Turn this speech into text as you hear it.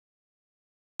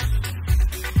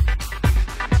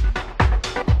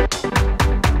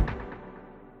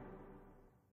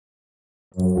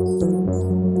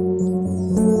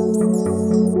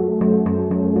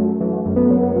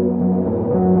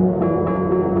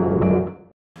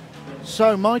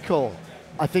So, Michael,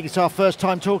 I think it's our first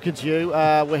time talking to you.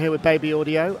 We're here with Baby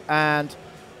Audio, and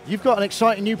you've got an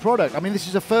exciting new product. I mean, this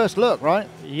is a first look, right?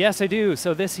 Yes, I do.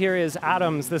 So this here is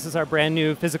Atoms. This is our brand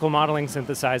new physical modeling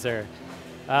synthesizer.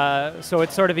 So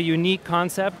it's sort of a unique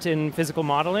concept in physical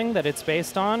modeling that it's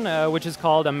based on, which is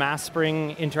called a mass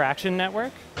spring interaction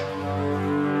network.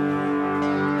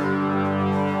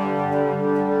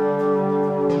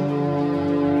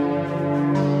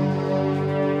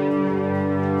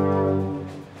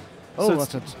 Oh,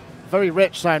 so that's very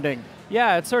rich sounding.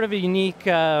 Yeah, it's sort of a unique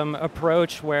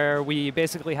approach where we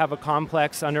basically have a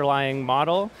complex underlying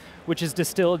model, which is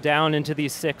distilled down into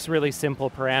these 6 really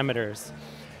simple parameters.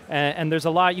 And there's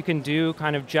a lot you can do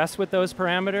kind of just with those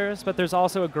parameters, but there's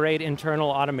also a great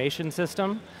internal automation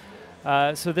system.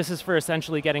 So this is for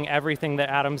essentially getting everything that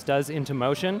Atoms does into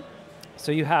motion.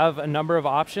 So you have a number of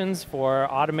options for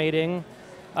automating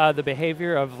the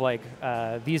behavior of like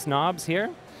these knobs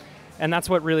here. And that's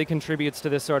what really contributes to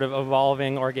this sort of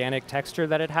evolving organic texture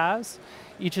that it has.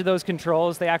 Each of those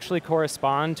controls, they actually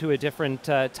correspond to a different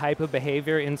type of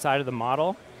behavior inside of the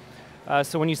model.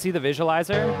 So when you see the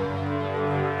visualizer,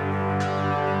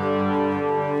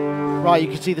 right, you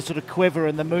can see the sort of quiver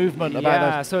and the movement about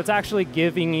those. Yeah, so it's actually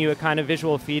giving you a kind of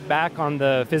visual feedback on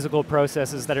the physical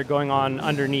processes that are going on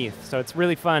underneath. So it's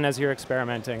really fun as you're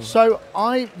experimenting. So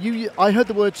I heard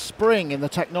the word spring in the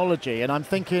technology, and I'm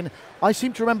thinking, I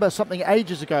seem to remember something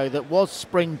ages ago that was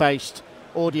spring-based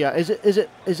audio. Is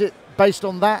it based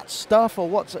on that stuff, or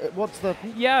what's the?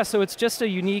 Yeah, so it's just a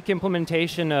unique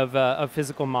implementation of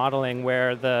physical modeling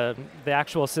where the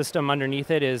actual system underneath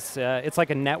it is it's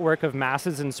like a network of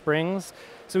masses and springs.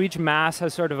 So each mass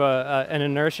has sort of an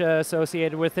inertia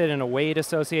associated with it and a weight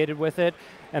associated with it,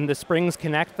 and the springs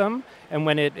connect them. And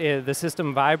when the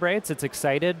system vibrates, it's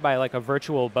excited by like a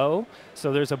virtual bow.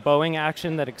 So there's a bowing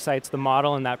action that excites the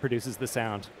model, and that produces the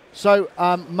sound. So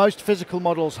most physical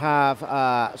models have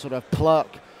sort of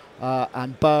pluck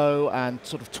and bow and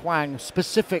sort of twang,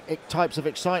 specific types of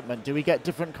excitement. Do we get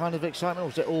different kind of excitement, or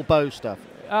is it all bow stuff?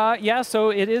 Yeah, so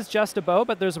it is just a bow,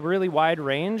 but there's a really wide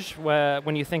range.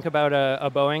 When you think about a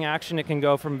bowing action, it can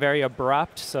go from very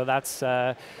abrupt, so that's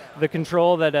the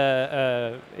control that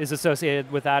is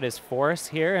associated with that is force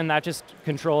here, and that just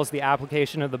controls the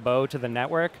application of the bow to the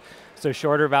network. So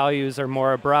shorter values are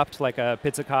more abrupt, like a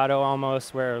pizzicato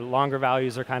almost, where longer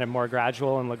values are kind of more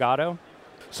gradual and legato.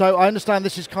 So I understand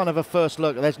this is kind of a first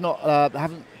look. There's not,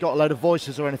 haven't got a load of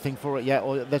voices or anything for it yet,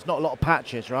 or there's not a lot of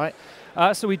patches, right?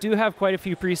 So we do have quite a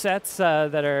few presets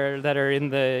that are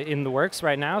in the works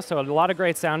right now. So a lot of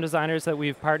great sound designers that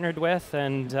we've partnered with,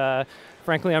 and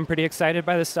frankly, I'm pretty excited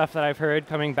by the stuff that I've heard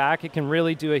coming back. It can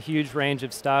really do a huge range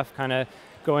of stuff, kind of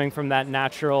going from that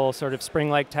natural sort of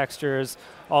spring-like textures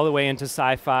all the way into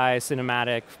sci-fi,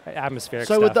 cinematic, atmospheric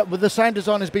stuff. So would the sound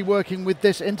designers be working with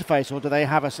this interface, or do they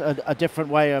have a different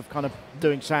way of kind of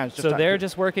doing sounds? So they're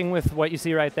just working with what you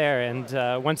see right there, and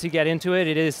once you get into it,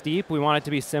 it is deep. We want it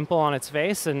to be simple on its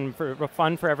face and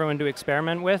fun for everyone to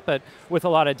experiment with, but with a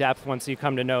lot of depth once you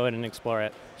come to know it and explore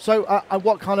it. So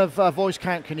what kind of voice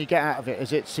count can you get out of it?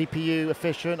 Is it CPU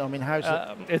efficient? I mean, how's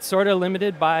it? It's sort of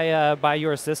limited by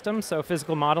your system. So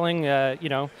physical modeling, you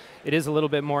know, it is a little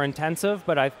bit more intensive,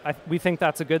 but we think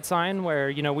that's a good sign where,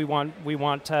 you know, we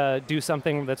want to do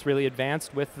something that's really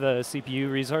advanced with the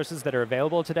CPU resources that are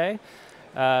available today.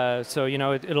 So, you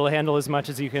know, it'll handle as much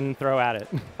as you can throw at it.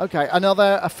 Okay, and are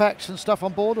there effects and stuff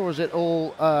on board, or is it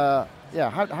all, yeah,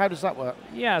 how does that work?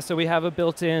 Yeah, so we have a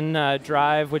built-in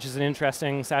drive, which is an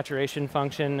interesting saturation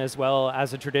function, as well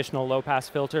as a traditional low-pass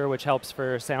filter, which helps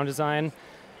for sound design.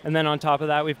 And then on top of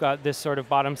that, we've got this sort of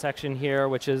bottom section here,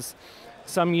 which is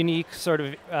some unique sort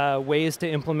of ways to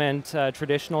implement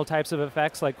traditional types of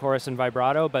effects like chorus and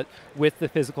vibrato, but with the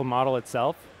physical model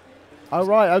itself. Oh,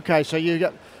 right, okay, so you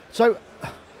get, so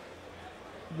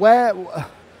I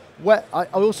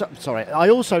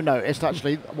also noticed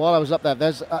actually while I was up there,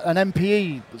 there's an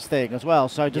MPE thing as well.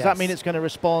 So does that mean it's going to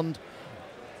respond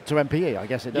to MPE? I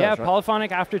guess it does. Yeah, right?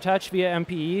 polyphonic aftertouch via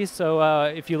MPE. So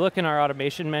if you look in our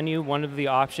automation menu, one of the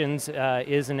options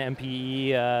is an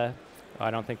MPE. I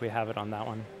don't think we have it on that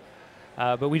one,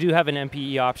 but we do have an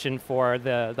MPE option for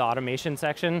the automation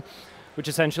section, which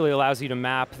essentially allows you to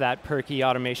map that perky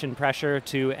automation pressure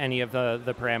to any of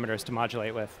the parameters to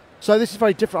modulate with. So this is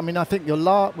very different. I mean, I think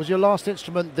was your last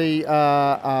instrument the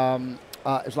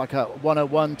it's like a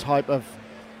 101 type of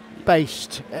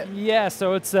based. Yeah,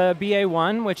 so it's a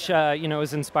BA1, which you know,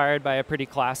 is inspired by a pretty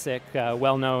classic,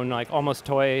 well-known, like almost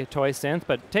toy synth,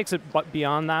 but takes it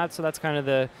beyond that. So that's kind of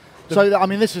the So, I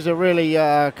mean, this is a really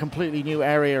completely new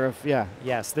area of,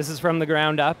 Yes, this is from the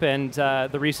ground up, and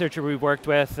the researcher we've worked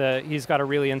with, he's got a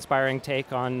really inspiring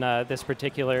take on this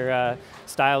particular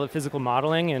style of physical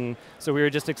modeling, and so we were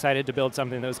just excited to build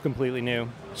something that was completely new.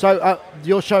 So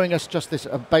you're showing us just this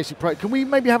basic project. Can we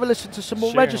maybe have a listen to some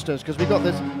more Sure. registers? Because we got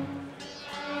this.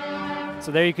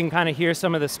 So there you can kind of hear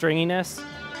some of the stringiness.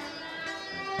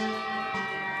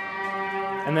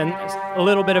 And then a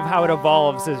little bit of how it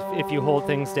evolves is if you hold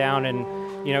things down and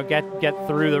get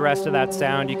through the rest of that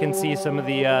sound. You can see some of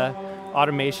the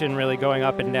automation really going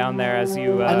up and down there as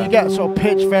you... and you get sort of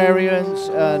pitch variance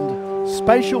and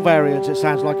spatial variance, it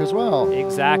sounds like, as well.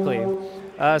 Exactly.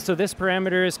 So this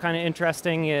parameter is kind of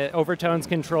interesting. It overtones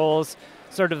controls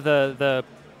sort of the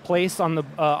place on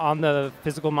the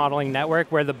physical modeling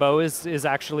network where the bow is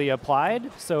actually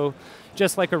applied. So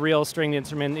just like a real stringed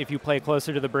instrument, if you play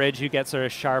closer to the bridge, you get sort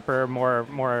of sharper, more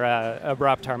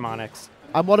abrupt harmonics.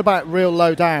 And what about real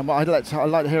low down? Well, I'd like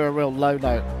to hear a real low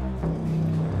note.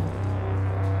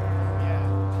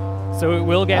 So it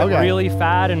will get really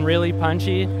fat and really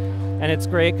punchy, and it's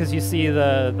great because you see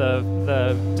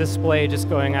the display just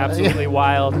going absolutely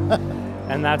wild,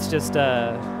 and that's just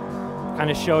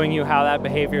kind of showing you how that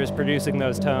behavior is producing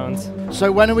those tones.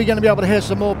 So when are we going to be able to hear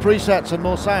some more presets and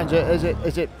more sounds?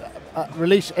 Is it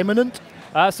release imminent?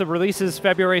 So release is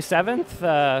February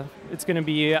 7th. It's going to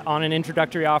be on an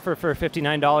introductory offer for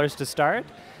 $59 to start.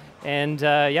 And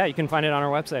you can find it on our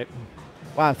website.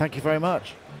 Wow, thank you very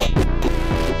much.